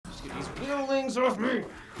things off me!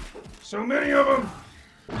 So many of them!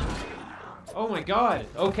 Oh my god.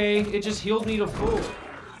 Okay, it just healed me to full.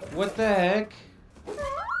 What the heck? There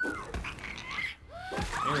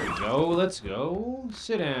we go. Let's go.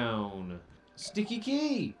 Sit down. Sticky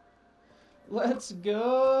key. Let's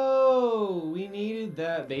go. We needed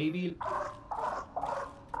that, baby.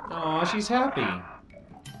 Aw, she's happy.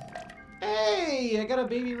 Hey, I got a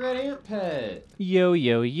baby red ant pet. Yo,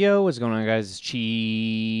 yo, yo. What's going on, guys? It's Ch.3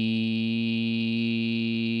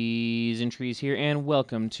 here, and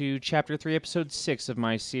welcome to Chapter 3, Episode 6 of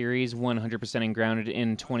my series, 100% and Grounded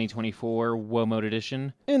in 2024, Woah Mode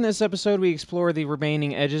Edition. In this episode, we explore the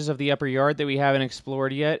remaining edges of the upper yard that we haven't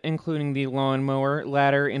explored yet, including the lawnmower,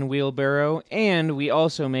 ladder, and wheelbarrow, and we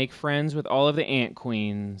also make friends with all of the ant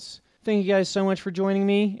queens. Thank you guys so much for joining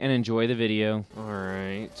me, and enjoy the video.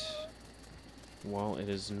 Alright. While it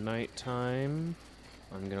is nighttime,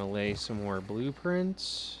 I'm gonna lay some more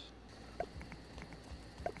blueprints.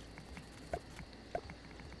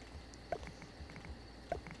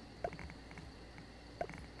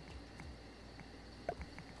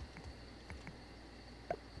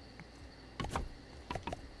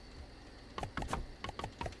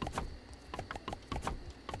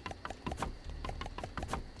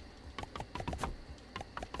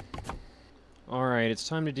 Alright, it's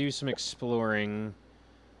time to do some exploring.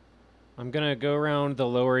 I'm gonna go around the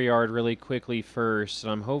lower yard really quickly first,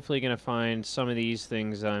 and I'm hopefully gonna find some of these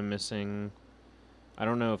things that I'm missing. I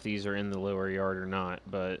don't know if these are in the lower yard or not,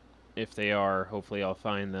 but if they are, hopefully I'll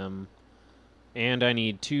find them. And I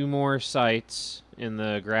need 2 more sites in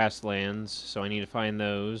the grasslands, so I need to find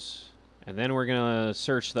those. And then we're gonna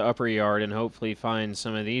search the upper yard and hopefully find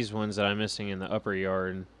some of these ones that I'm missing in the upper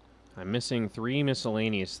yard. I'm missing 3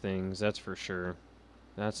 miscellaneous things, that's for sure.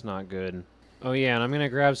 That's not good. Oh yeah, and I'm gonna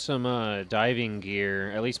grab some diving gear,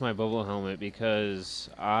 at least my bubble helmet, because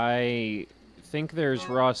I think there's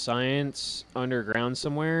raw science underground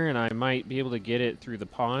somewhere, and I might be able to get it through the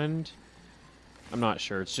pond. I'm not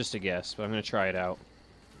sure, it's just a guess, but I'm gonna try it out.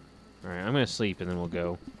 Alright, I'm gonna sleep and then we'll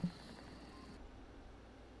go.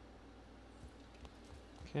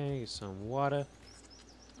 Okay, some water.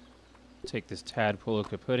 Take this tadpole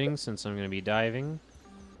pudding since I'm going to be diving.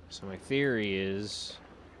 So my theory is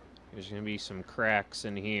there's going to be some cracks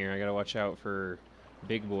in here. I got to watch out for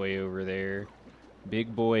Big Boy over there.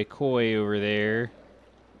 Big Boy Koi over there.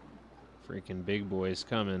 Freaking Big Boy's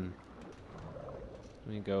coming.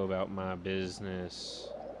 Let me go about my business.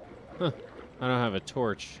 Huh. I don't have a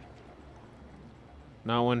torch.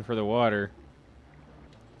 Not one for the water.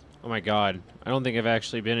 Oh my god. I don't think I've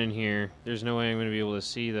actually been in here. There's no way I'm going to be able to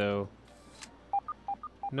see though.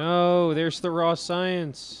 No, there's the raw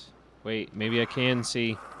science. Wait, maybe I can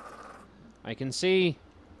see. I can see.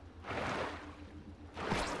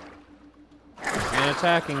 He's not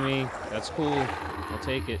attacking me. That's cool. I'll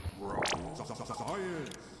take it.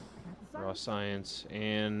 Raw science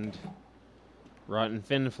and rotten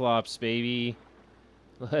fin flops, baby.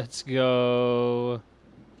 Let's go.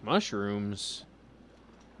 Mushrooms.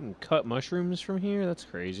 You can cut mushrooms from here? That's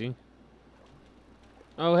crazy.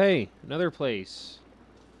 Oh, hey, another place.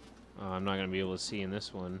 Oh, I'm not going to be able to see in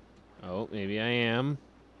this one. Oh, maybe I am.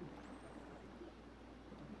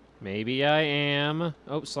 Maybe I am.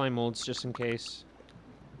 Oh, slime molds, just in case.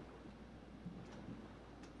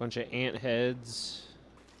 Bunch of ant heads.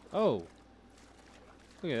 Oh.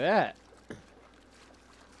 Look at that.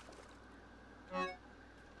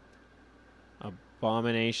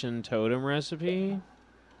 Abomination totem recipe?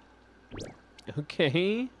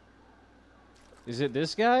 Okay. Is it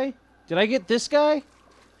this guy? Did I get this guy?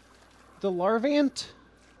 The larvant?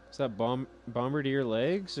 Is that bombardier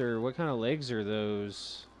legs? Or what kind of legs are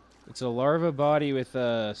those? It's a larva body with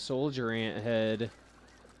a soldier ant head.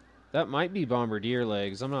 That might be bombardier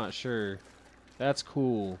legs. I'm not sure. That's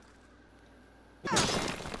cool.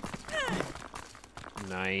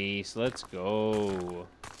 Nice. Let's go.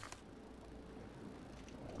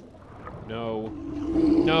 No.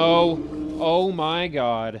 No. Oh my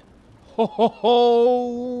god. Ho ho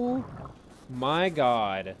ho! My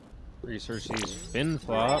god. Research these fin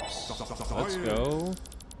flops. Let's go.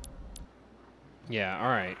 Yeah,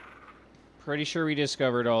 alright. Pretty sure we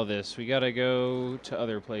discovered all this. We gotta go to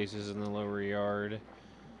other places in the lower yard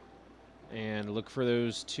and look for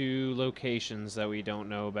those 2 locations that we don't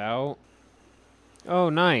know about. Oh,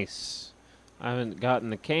 nice. I haven't gotten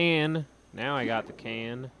the can. Now I got the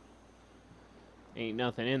can. Ain't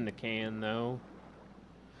nothing in the can, though.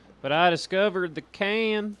 But I discovered the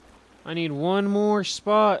can. I need 1 more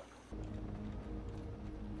spot.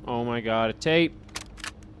 Oh my god, a tape.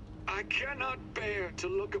 I cannot bear to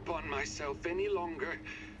look upon myself any longer.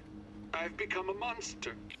 I've become a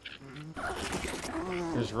monster.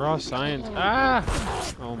 There's raw science.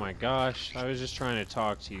 Ah! Oh my gosh. I was just trying to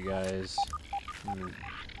talk to you guys.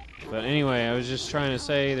 But anyway, I was just trying to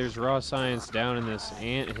say there's raw science down in this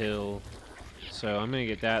anthill. So I'm going to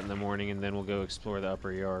get that in the morning, and then we'll go explore the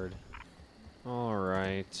upper yard.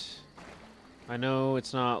 Alright. I know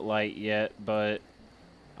it's not light yet, but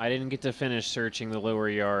I didn't get to finish searching the lower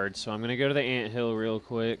yard, so I'm going to go to the anthill real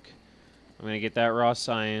quick. I'm going to get that raw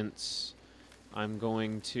science. I'm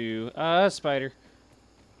going to... spider.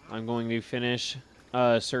 I'm going to finish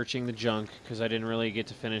searching the junk, because I didn't really get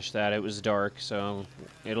to finish that. It was dark, so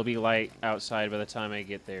it'll be light outside by the time I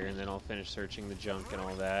get there, and then I'll finish searching the junk and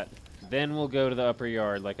all that. Then we'll go to the upper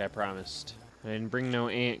yard like I promised. I didn't bring no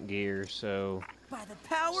ant gear, so By the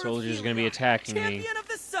power soldiers of are going to be attacking me. Champion of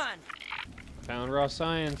the sun. Found raw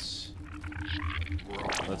science.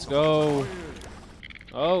 Let's go.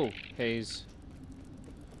 Oh, Haze.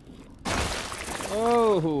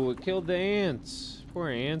 Oh, it killed the ants. Poor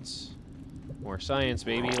ants. More science,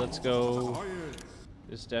 baby. Let's go.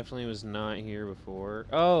 This definitely was not here before.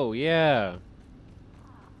 Oh, yeah.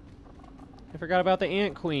 I forgot about the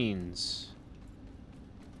ant queens.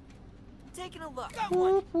 Taking a look.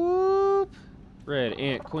 Whoop, whoop. Red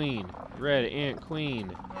ant queen. Red ant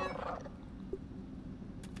queen.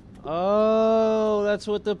 Oh, that's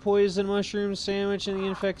what the poison mushroom sandwich and the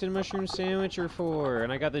infected mushroom sandwich are for.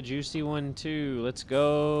 And I got the juicy one too. Let's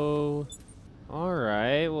go.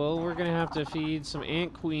 Alright, well, we're gonna have to feed some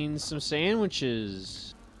ant queens some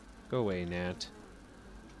sandwiches. Go away, Nat.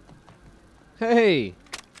 Hey!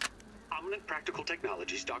 Prominent practical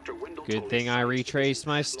technologies, Dr. Wendell Good told thing us I science retraced fiction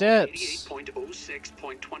my law steps.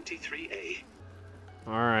 88.06.23a.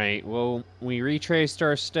 Alright, well, we retraced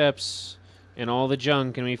our steps and all the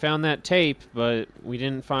junk, and we found that tape, but we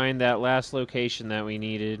didn't find that last location that we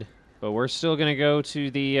needed. But we're still gonna go to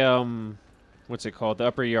the, what's it called? The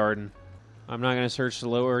upper yard. I'm not gonna search the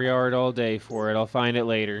lower yard all day for it. I'll find it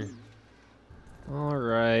later.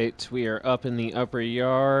 Alright, we are up in the upper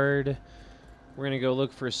yard. We're gonna go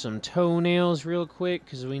look for some toenails real quick,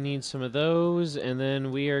 because we need some of those, and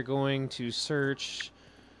then we are going to search...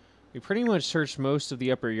 We pretty much searched most of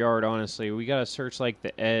the upper yard, honestly. We gotta search, like,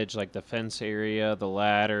 the edge, like the fence area, the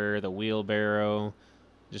ladder, the wheelbarrow,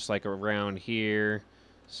 just, like, around here.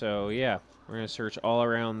 So, yeah, we're gonna search all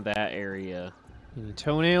around that area. Any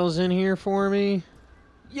toenails in here for me?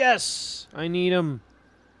 Yes! I need them.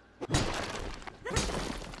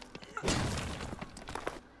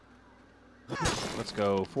 Let's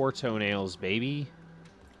go. 4 toenails, baby.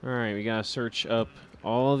 Alright, we gotta search up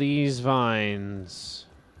all these vines.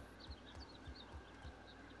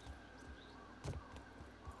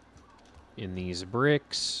 In these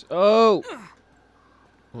bricks. Oh!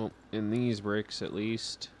 Well, in these bricks, at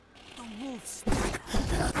least. The wolf spider.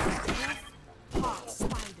 Hot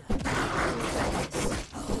spider.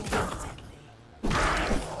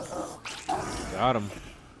 Got him.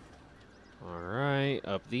 Alright,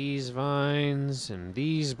 up these vines and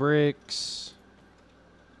these bricks.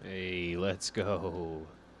 Hey, let's go.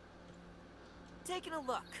 Taking a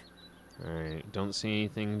look. Alright, don't see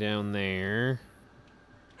anything down there.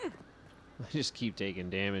 I just keep taking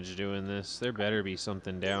damage doing this. There better be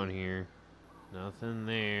something down here. Nothing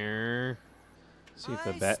there. See if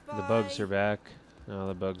the bugs are back. No,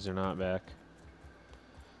 the bugs are not back.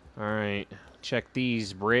 Alright, check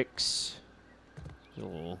these bricks. There's a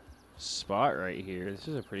little spot right here. This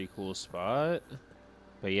is a pretty cool spot.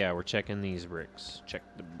 But yeah, we're checking these bricks. Check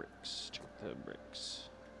the bricks. Check the bricks.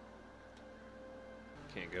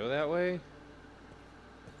 Can't go that way?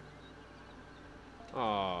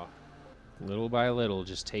 Aw. Little by little,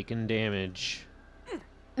 just taking damage.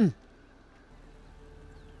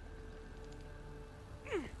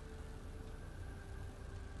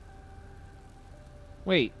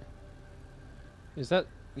 Wait. Is that...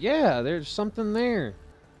 Yeah, there's something there.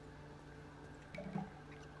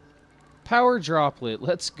 Power droplet,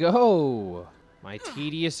 let's go. My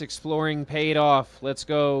tedious exploring paid off. Let's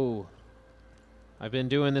go. I've been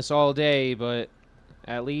doing this all day, but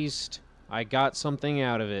at least I got something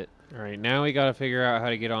out of it. Alright, now we gotta figure out how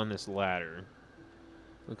to get on this ladder.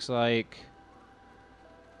 Looks like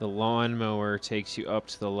the lawnmower takes you up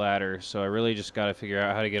to the ladder, so I really just gotta figure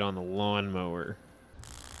out how to get on the lawnmower.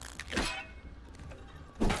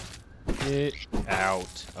 Get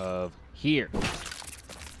out of here. I'm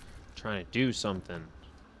trying to do something.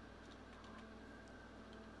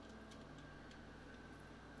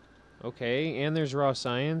 Okay, and there's raw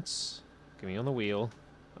science. Get me on the wheel.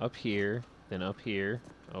 Up here, then up here.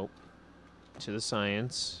 Oh. To the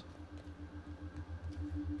science.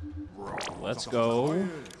 Let's go.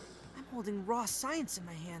 I'm holding raw science in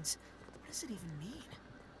my hands. does it even mean?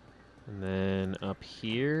 And then up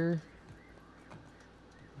here.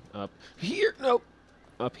 Up here. Nope.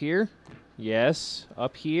 Up here. Yes.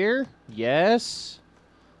 Up here. Yes.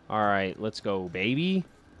 All right, let's go, baby.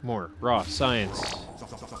 More raw science.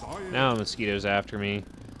 Now mosquitoes after me.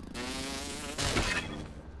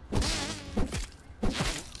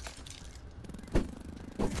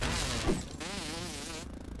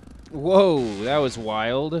 Whoa, that was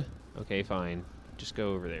wild. Okay, fine. Just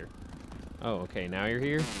go over there. Oh, okay, now you're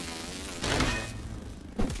here?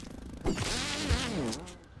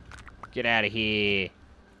 Get out of here.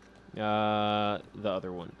 The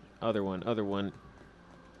other one. Other one.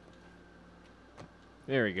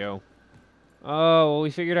 There we go. Oh, well, we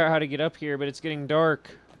figured out how to get up here, but it's getting dark.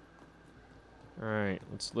 Alright,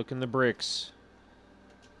 let's look in the bricks.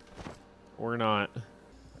 Or not.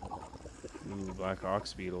 Ooh, black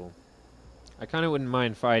ox beetle. I kind of wouldn't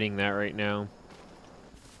mind fighting that right now.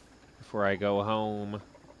 Before I go home.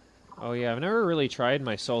 Oh yeah, I've never really tried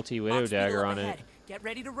my salty widow dagger on it. Get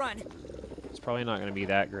ready to run. It's probably not going to be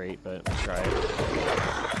that great, but we'll try it.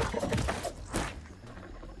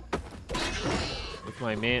 With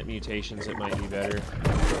my mant mutations, it might be better.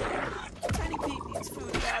 Tiny Pete needs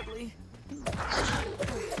food badly.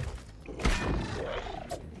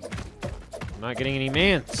 I'm not getting any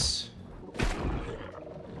mants.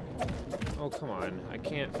 Oh, come on. I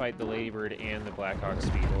can't fight the ladybird and the black ox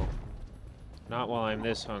beetle. Not while I'm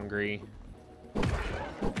this hungry.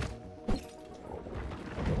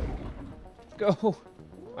 Go!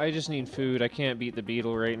 I just need food. I can't beat the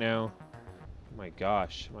beetle right now. Oh my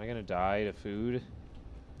gosh. Am I gonna die to food?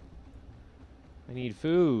 I need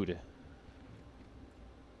food.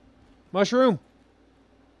 Mushroom!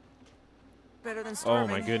 Better than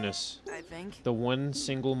starving. Oh my goodness. I think. The one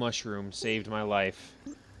single mushroom saved my life.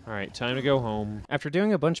 Alright, time to go home. After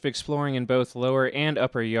doing a bunch of exploring in both lower and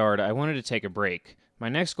upper yard, I wanted to take a break. My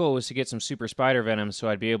next goal was to get some super spider venom so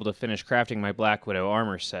I'd be able to finish crafting my Black Widow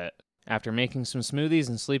armor set. After making some smoothies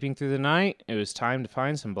and sleeping through the night, it was time to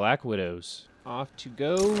find some Black Widows. Off to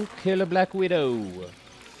go kill a Black Widow.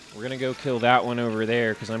 We're gonna go kill that one over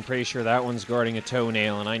there, because I'm pretty sure that one's guarding a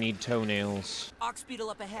toenail, and I need toenails. Ox beetle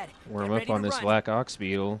up ahead. Warm up on this black ox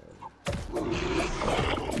beetle.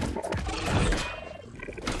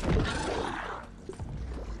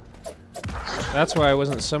 That's why I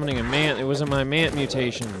wasn't summoning a mant. It wasn't my mant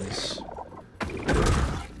mutations.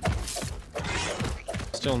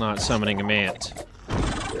 Still not summoning a mant.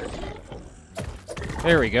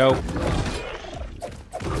 There we go.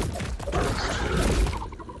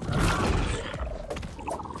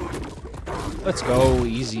 Let's go,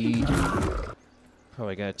 easy.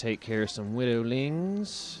 Probably gotta take care of some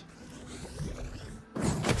widowlings.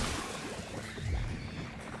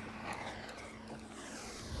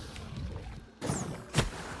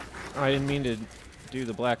 Oh, I didn't mean to do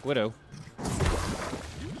the Black Widow.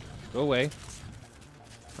 Go away.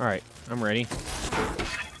 Alright, I'm ready.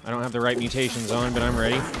 I don't have the right mutations on, but I'm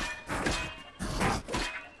ready.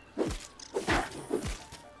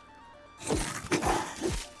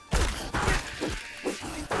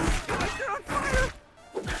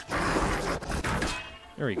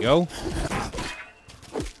 There we go.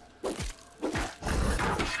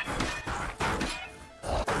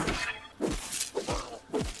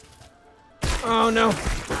 Oh no!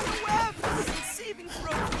 The web! The saving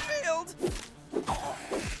throw failed!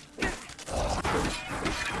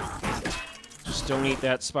 Just don't eat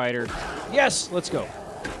that spider. Yes! Let's go.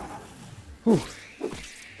 Whew.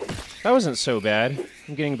 That wasn't so bad.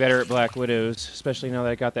 I'm getting better at Black Widows, especially now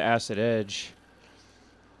that I got the acid edge.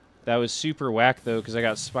 That was super whack, though, because I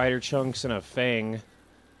got spider chunks and a fang.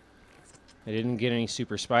 I didn't get any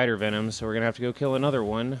super spider venom, so we're going to have to go kill another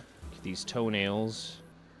one. Get these toenails.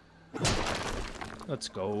 Let's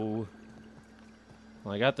go.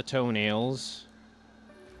 Well, I got the toenails.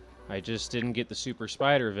 I just didn't get the super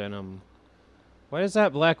spider venom. Why does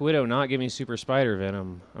that Black Widow not give me super spider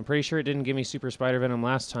venom? I'm pretty sure it didn't give me super spider venom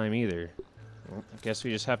last time either. Well, I guess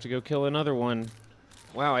we just have to go kill another one.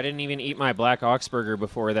 Wow, I didn't even eat my black ox burger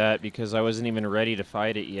before that because I wasn't even ready to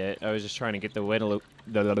fight it yet. I was just trying to get the little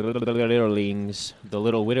widowlings. The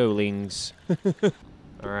little widowlings.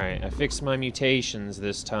 Alright, I fixed my mutations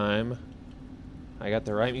this time. I got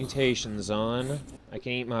the right mutations on. I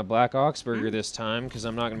can eat my black ox burger this time because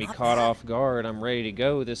I'm not going to be caught off guard. I'm ready to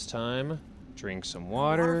go this time. Drink some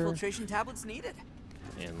water. Filtration tablets needed.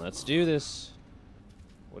 And let's do this.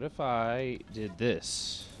 What if I did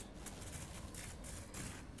this?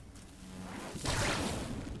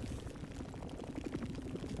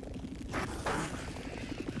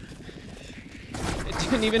 It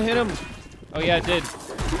didn't even hit him. Oh yeah, it did.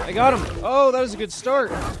 I got him. Oh, that was a good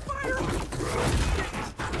start.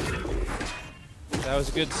 That was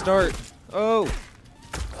a good start. Oh!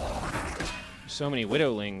 So many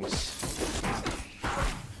widowlings.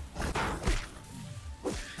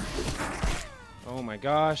 Oh my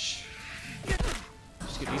gosh.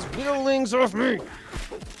 Just get these widowlings off me!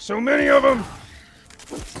 So many of them!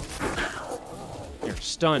 You're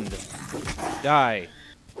stunned. Die.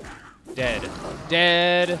 Dead.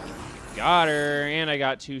 Dead! Got her! And I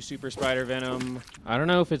got 2 super spider venom. I don't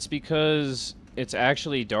know if it's because it's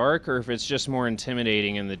actually dark or if it's just more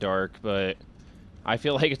intimidating in the dark, but I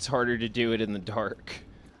feel like it's harder to do it in the dark.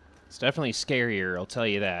 It's definitely scarier, I'll tell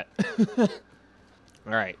you that.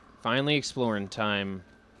 Alright, finally exploring time.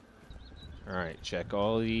 Alright, check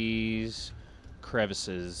all these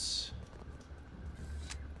crevices.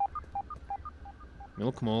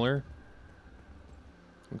 Milk molar.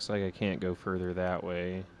 Looks like I can't go further that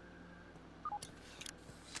way.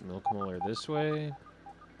 Milk molar this way.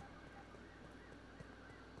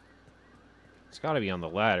 It's gotta be on the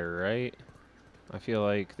ladder, right? I feel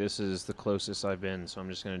like this is the closest I've been, so I'm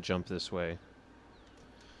just gonna jump this way.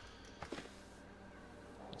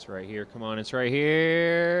 It's right here, come on, it's right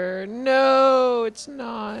here! No, it's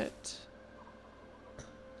not!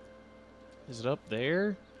 Is it up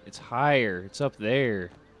there? It's higher, it's up there.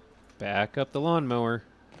 Back up the lawnmower.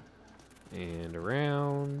 And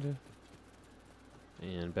around.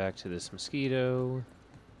 And back to this mosquito.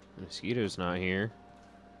 The mosquito's not here.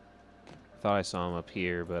 Thought I saw him up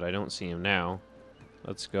here, but I don't see him now.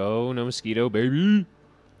 Let's go. No mosquito, baby!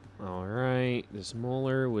 Alright, this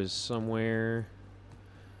molar was somewhere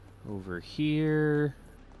over here.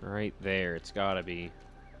 Right there, it's gotta be.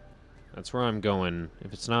 That's where I'm going.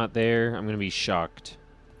 If it's not there, I'm gonna be shocked.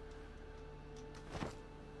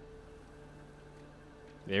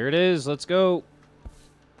 There it is, let's go!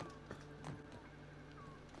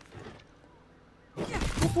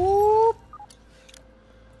 Whoop.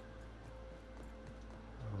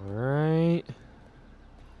 Alright.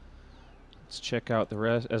 Let's check out the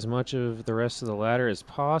rest, as much of the rest of the ladder as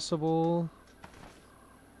possible.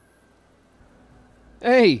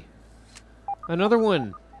 Hey! Another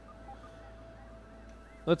one!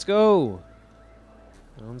 Let's go!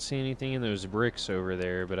 I don't see anything in those bricks over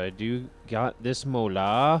there, but I do got this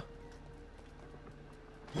mola.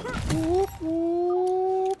 Whoop,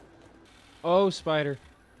 whoop. Oh, spider.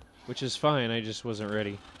 Which is fine, I just wasn't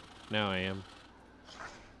ready. Now I am.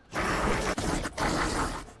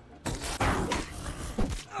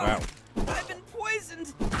 Wow. I've been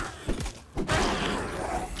poisoned.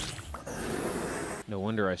 No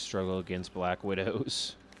wonder I struggle against black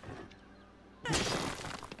widows.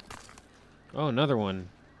 Oh, another one.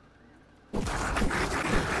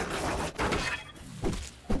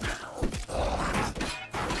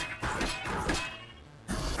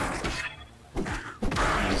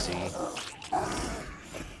 Easy.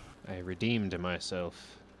 I redeemed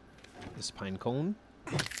myself. This pine cone.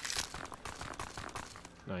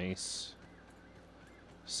 Nice.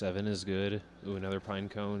 7 is good. Ooh, another pine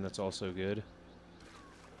cone. That's also good.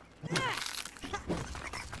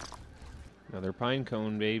 Another pine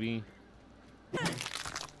cone, baby.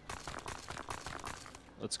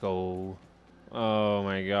 Let's go. Oh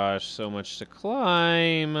my gosh, so much to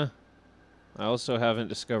climb. I also haven't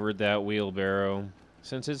discovered that wheelbarrow.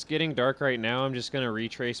 Since it's getting dark right now, I'm just gonna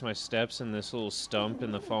retrace my steps in this little stump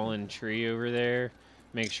in the fallen tree over there.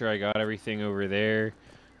 Make sure I got everything over there.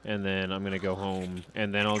 And then I'm gonna go home.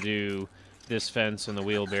 And then I'll do this fence and the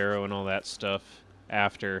wheelbarrow and all that stuff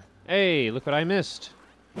after. Hey, look what I missed.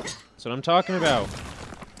 That's what I'm talking about.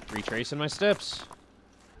 Retracing my steps.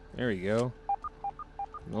 There we go.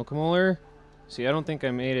 Milk molar. See, I don't think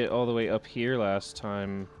I made it all the way up here last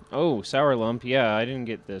time. Oh, sour lump. Yeah, I didn't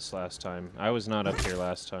get this last time. I was not up here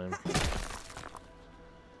last time.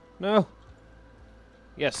 No.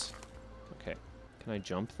 Yes. Okay. Can I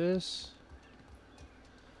jump this?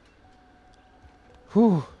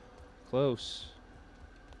 Whew. Close.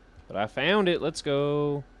 But I found it. Let's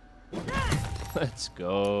go. Let's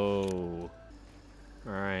go.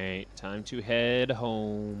 Alright, time to head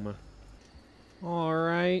home.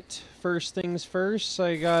 Alright, first things first,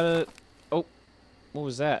 I gotta... Oh, what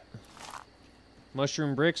was that?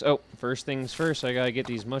 Mushroom bricks? Oh, first things first, I gotta get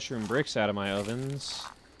these mushroom bricks out of my ovens.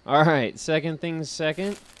 Alright, second things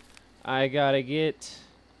second, I gotta get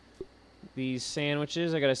these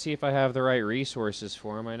sandwiches. I gotta see if I have the right resources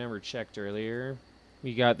for them. I never checked earlier.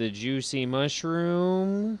 We got the juicy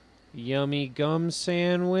mushroom, yummy gum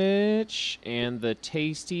sandwich, and the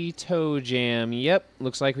tasty toe jam. Yep,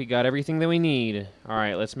 looks like we got everything that we need.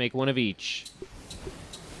 Alright, let's make one of each.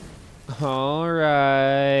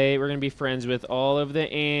 Alright, we're gonna be friends with all of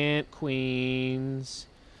the ant queens.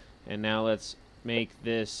 And now let's make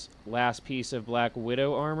this last piece of Black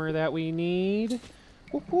Widow armor that we need.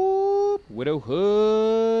 Whoop whoop! Widow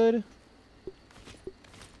Hood!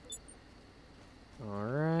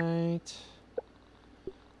 Alright.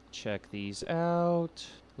 Check these out.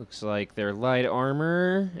 Looks like they're light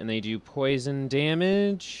armor, and they do poison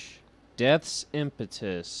damage. Death's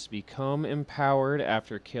Impetus. Become empowered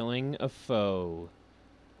after killing a foe.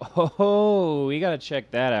 Oh, we gotta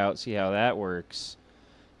check that out, see how that works.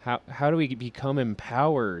 How do we become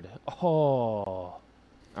empowered? Oh.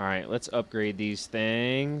 Alright, let's upgrade these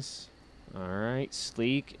things. Alright,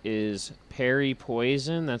 Sleek is parry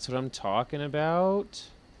poison. That's what I'm talking about.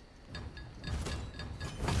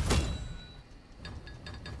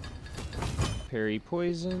 Parry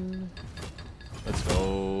poison. Let's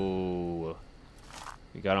go.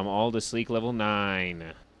 We got them all to Sleek level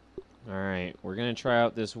 9. Alright, we're going to try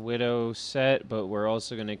out this Widow set, but we're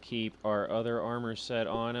also going to keep our other armor set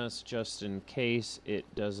on us just in case it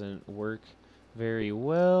doesn't work very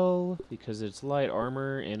well, because it's light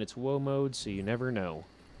armor and it's woe mode, so you never know.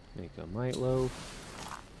 Make a might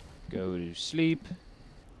loaf. Go to sleep.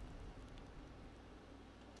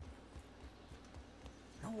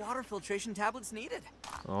 No water filtration tablets needed.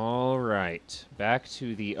 Alright, back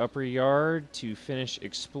to the upper yard to finish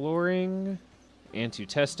exploring and to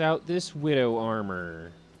test out this Widow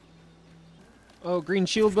armor. Oh, green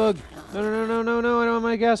shield bug! No, no, no, no, no, no, I don't have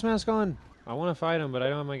my gas mask on! I want to fight him, but I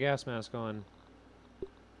don't have my gas mask on.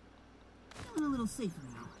 Feeling a little safer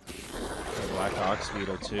now. Black Ox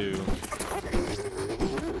Beetle, too.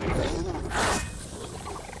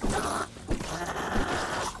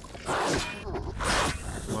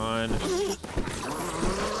 Come on.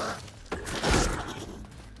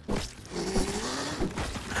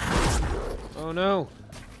 Oh no!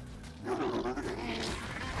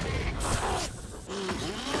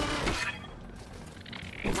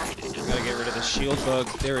 Gotta get rid of the shield bug.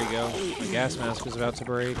 There we go. My gas mask was about to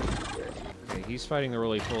break. Okay, he's fighting the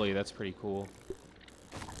roly-poly. That's pretty cool.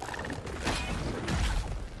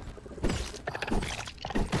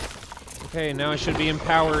 Okay, now I should be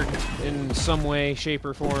empowered in some way, shape,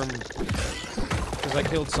 or form. Because I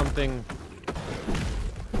killed something.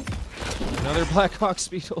 Another Black Ox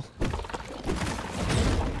Beetle.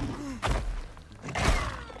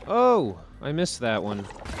 Oh! I missed that one.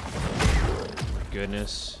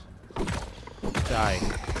 Goodness. Die.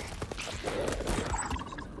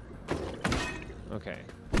 Okay.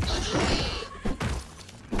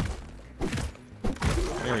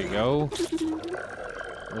 There we go.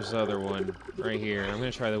 Where's the other one? Right here. I'm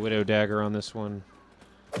gonna try the Widow Dagger on this one.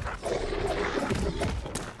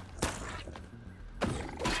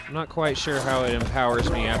 I'm not quite sure how it empowers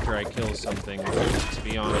me after I kill something, to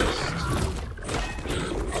be honest.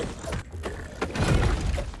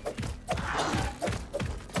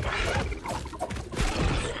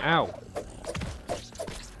 Ow.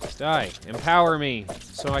 Die. Empower me,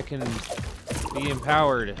 so I can be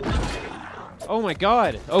empowered. Oh my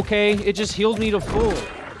god. Okay, it just healed me to full.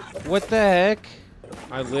 What the heck?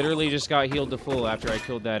 I literally just got healed to full after I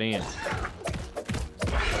killed that ant.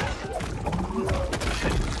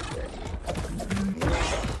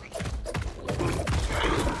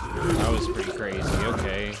 That was pretty crazy.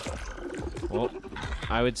 Okay. Well,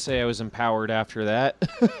 I would say I was empowered after that.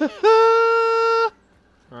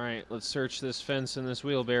 Alright, let's search this fence and this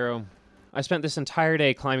wheelbarrow. I spent this entire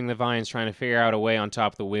day climbing the vines trying to figure out a way on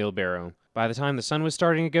top of the wheelbarrow. By the time the sun was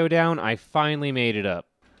starting to go down, I finally made it up.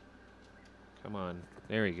 Come on.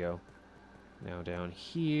 There we go. Now down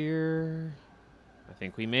here. I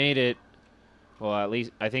think we made it. Well, at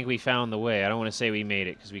least I think we found the way. I don't want to say we made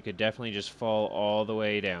it, because we could definitely just fall all the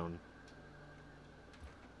way down.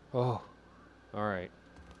 Oh. Alright.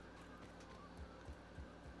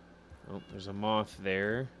 Oh, there's a moth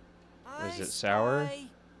there. Is it sour?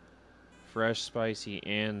 Fresh, spicy,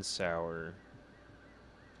 and sour.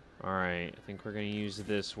 Alright, I think we're going to use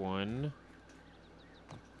this one.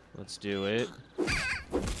 Let's do it.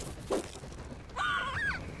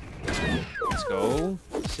 Let's go.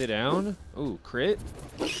 Sit down. Ooh, crit.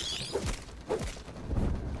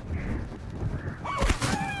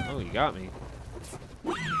 Oh, you got me.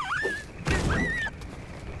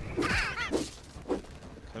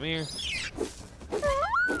 Come here.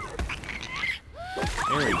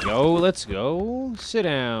 There we go. Let's go. Sit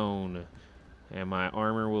down. And my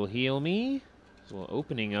armor will heal me. There's a little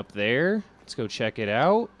opening up there. Let's go check it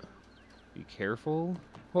out. Be careful.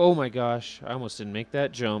 Oh my gosh. I almost didn't make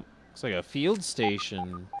that jump. Looks like a field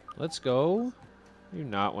station. Let's go. I do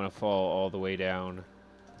not want to fall all the way down.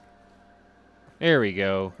 There we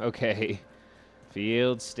go. Okay.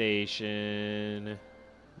 Field station.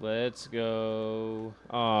 Let's go.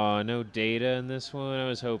 Aw, no data in this one? I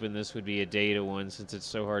was hoping this would be a data one since it's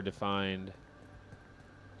so hard to find.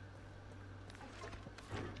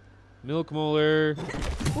 Milk molar.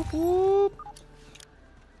 Whoop, whoop.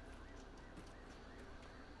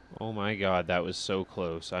 Oh my god, that was so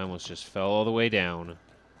close. I almost just fell all the way down.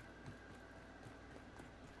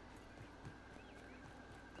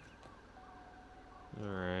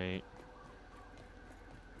 Alright.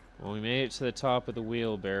 Well, we made it to the top of the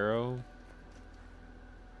wheelbarrow.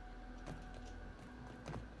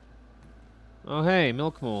 Oh, hey,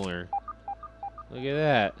 milk molar. Look at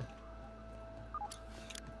that.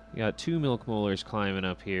 We got 2 milk molars climbing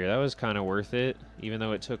up here. That was kind of worth it, even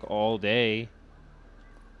though it took all day.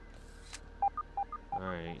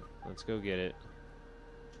 Alright, let's go get it.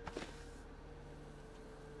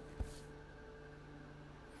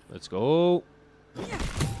 Let's go.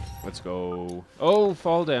 Let's go. Oh,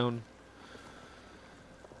 fall down.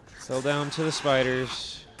 Fell down to the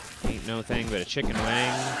spiders. Ain't no thing but a chicken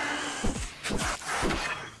wing.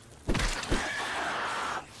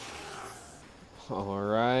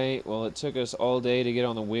 Alright, well it took us all day to get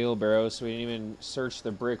on the wheelbarrow, so we didn't even search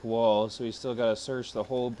the brick wall, so we still gotta search the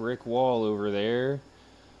whole brick wall over there.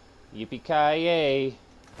 Yippee-ki-yay!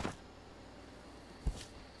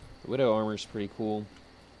 The Widow armor's pretty cool.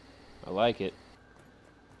 I like it.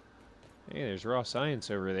 Hey, there's raw science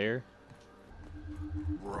over there.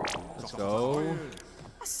 Let's go.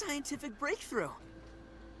 A scientific breakthrough.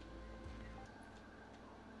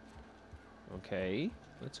 Okay,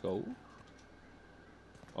 let's go.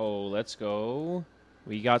 Oh, let's go.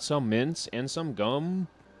 We got some mints and some gum.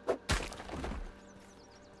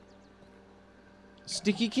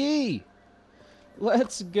 Sticky key!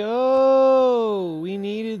 Let's go! We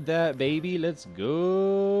needed that, baby. Let's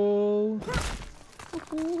go.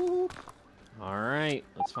 Alright,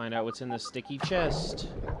 let's find out what's in the sticky chest.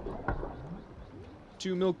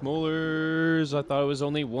 2 milk molars. I thought it was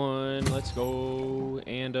only 1. Let's go.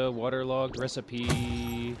 And a waterlogged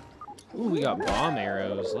recipe. Ooh, we got bomb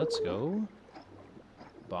arrows. Let's go.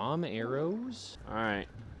 Bomb arrows? Alright.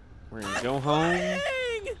 We're gonna go home,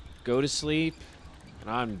 go to sleep, and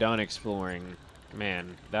I'm done exploring.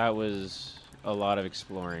 Man, that was a lot of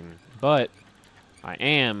exploring. But I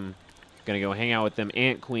am gonna go hang out with them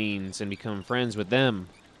ant queens and become friends with them.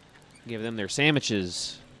 Give them their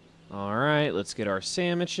sandwiches. Alright, let's get our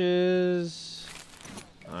sandwiches.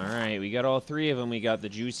 Alright, we got all 3 of them. We got the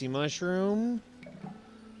juicy mushroom,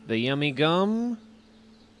 the yummy gum,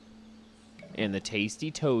 and the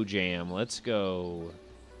tasty toe jam. Let's go.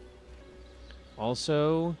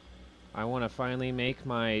 Also, I want to finally make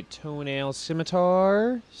my toenail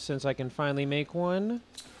scimitar, since I can finally make one.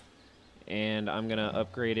 And I'm going to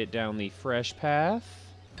upgrade it down the fresh path.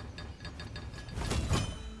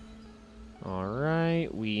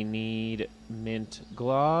 Alright, we need mint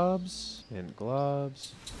globs. Mint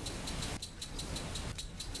globs.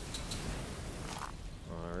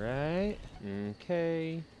 Alright,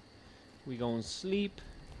 okay. We gonna sleep.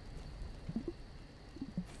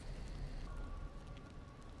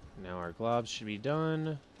 Now our globs should be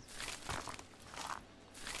done.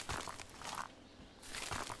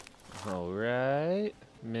 Alright.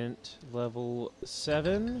 Mint level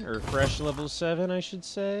 7, or fresh level 7, I should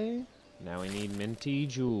say. Now we need minty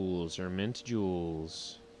jewels, or mint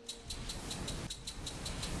jewels.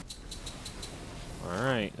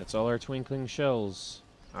 Alright, that's all our twinkling shells.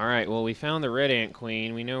 Alright, well we found the red ant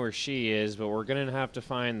queen, we know where she is, but we're gonna have to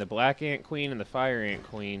find the black ant queen and the fire ant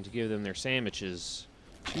queen to give them their sandwiches.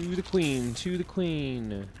 To the queen, to the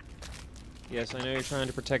queen. Yes, I know you're trying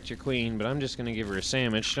to protect your queen, but I'm just gonna give her a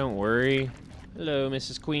sandwich, don't worry. Hello,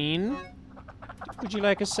 Mrs. Queen. Would you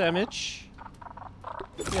like a sandwich?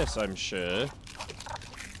 Yes, I'm sure.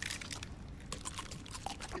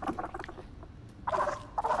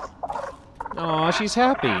 Aw, she's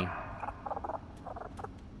happy.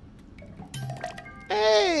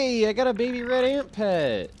 Hey, I got a baby red ant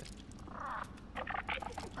pet.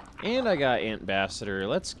 And I got Antbassador.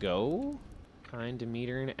 Let's go. Kind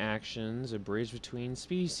Demeter in actions, a bridge between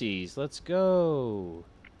species. Let's go.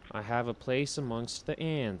 I have a place amongst the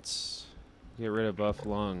ants. Get rid of buff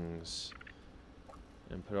lungs.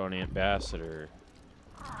 And put on Antbassador.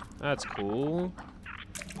 That's cool.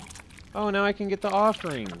 Oh, now I can get the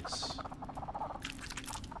offerings.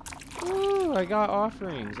 Ooh, I got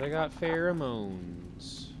offerings. I got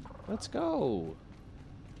pheromones. Let's go.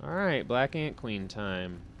 Alright, Black Ant Queen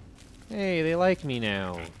time. Hey, they like me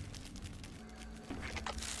now.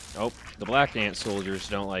 Oh, the black ant soldiers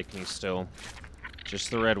don't like me still.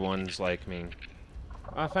 Just the red ones like me.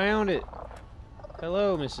 I found it!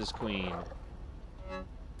 Hello, Mrs. Queen.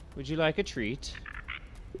 Would you like a treat?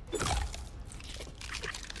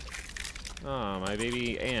 Oh, my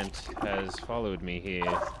baby ant has followed me here.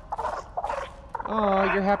 Oh,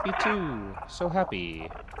 you're happy too. So happy.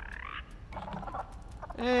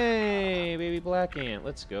 Hey, baby black ant,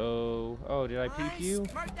 let's go. Oh, did I peep you?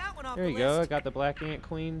 Mark that one off There the you go, I list. got the black ant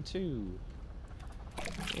queen too.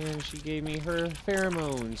 And she gave me her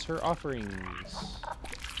pheromones, her offerings.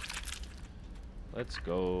 Let's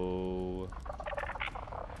go.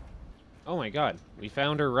 Oh my god, we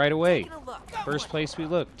found her right away. Taking a look. First place we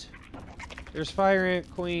looked. There's fire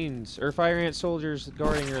ant queens, or fire ant soldiers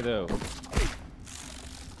guarding her though.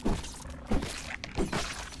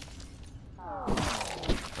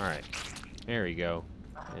 Alright, there we go.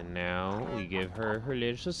 And now we give her her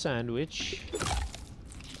little sandwich.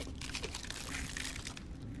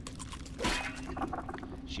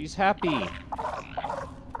 She's happy.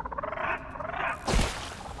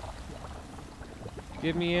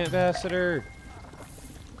 Give me Ambassador.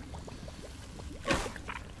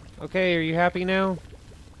 Okay, are you happy now?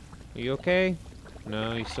 Are you okay?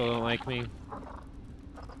 No, you still don't like me?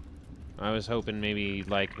 I was hoping maybe you'd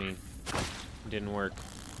like me. Didn't work.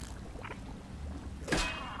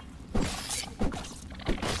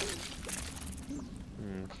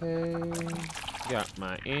 Okay. Got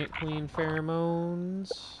my ant queen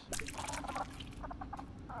pheromones.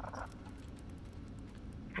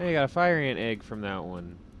 Hey, I got a fire ant egg from that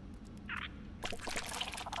one.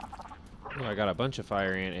 Oh, I got a bunch of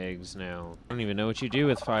fire ant eggs now. I don't even know what you do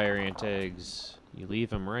with fire ant eggs. You leave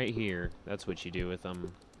them right here. That's what you do with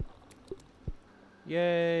them.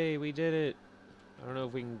 Yay, we did it. I don't know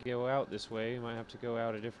if we can go out this way. We might have to go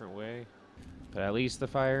out a different way. But at least the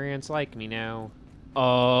fire ants like me now.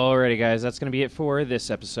 Alrighty guys, that's going to be it for this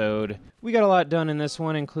episode. We got a lot done in this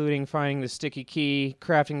one, including finding the sticky key,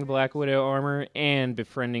 crafting the Black Widow armor, and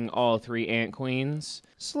befriending all 3 ant queens.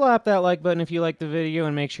 Slap that like button if you liked the video,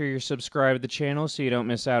 and make sure you're subscribed to the channel so you don't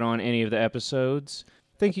miss out on any of the episodes.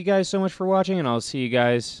 Thank you guys so much for watching, and I'll see you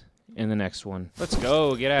guys in the next one. Let's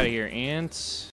go, get out of here, ants.